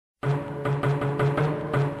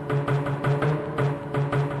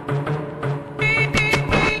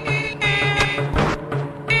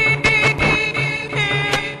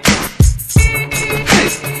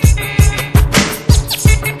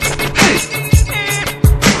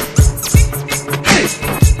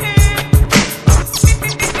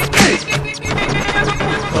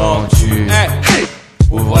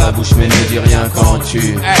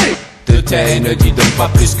tais, ne dis donc pas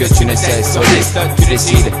plus que tu ne sais. Soliste, tu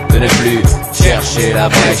décides de ne plus chercher la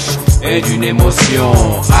brèche et d'une émotion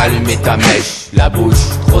allumer ta mèche. La bouche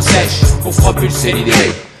trop sèche pour propulser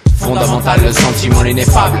l'idée fondamentale, le sentiment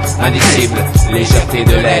l'ineffable, indicible, légèreté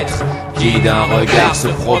de l'être qui d'un regard se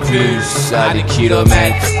propulse à des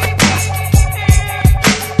kilomètres.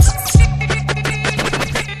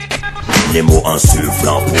 Les mots insufflent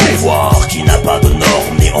un pouvoir qui n'a pas de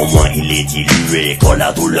normes, néanmoins il est dilué quand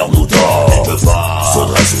la douleur nous dort. Quelque part se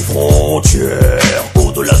dresse une frontière,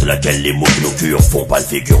 au-delà de laquelle les mots qui nous curent font pas le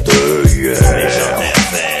figure de hier. Mais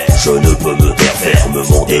j'interfère, je ne peux me taire,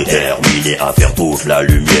 fermement déterminé à faire toute la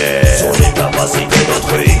lumière sur les capacités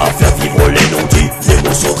d'autrui, à faire vivre les non-dits. Les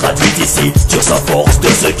mots sont traduits ici, tire sa force de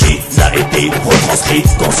ce qui n'a été retranscrit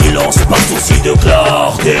qu'en silence par souci de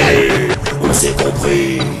clarté. On s'est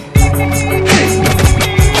compris.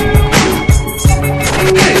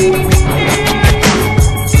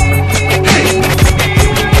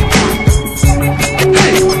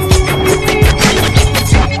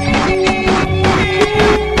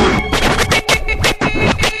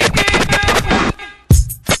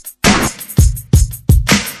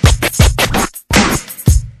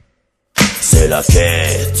 C'est la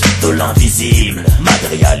quête de l'invisible,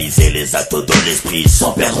 matérialiser les actes de l'esprit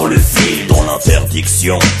sans perdre le fil. Dans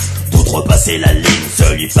l'interdiction d'outrepasser la ligne,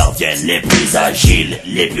 seuls y parviennent les plus agiles,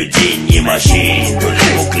 les plus dignes. Imagine que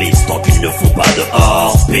les mots glissent tant qu'il ne faut pas de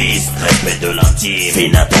hors-piste. Respect de l'intime,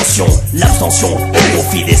 fine intention, l'abstention au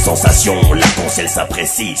profit des sensations. L'arc-en-ciel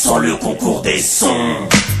s'apprécie sans le concours des sons.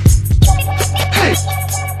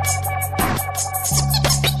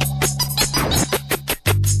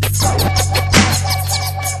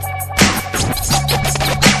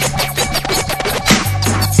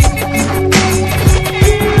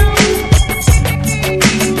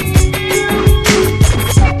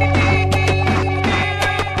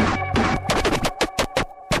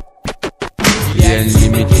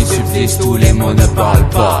 Tous les mots ne parlent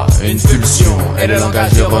pas, une pulsion et le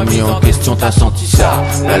langage est remis en question. T'as senti ça?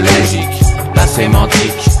 La logique, la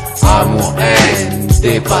sémantique, amour, haine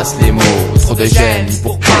dépasse les mots. Trop de gêne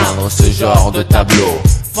pour peindre ce genre de tableau.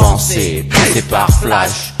 Penser, passer par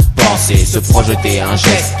flash, penser, se projeter, un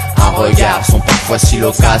geste, un regard sont parfois si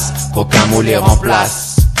loquaces qu'aucun mot les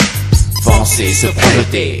remplace. Penser, se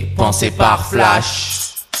projeter, penser par flash.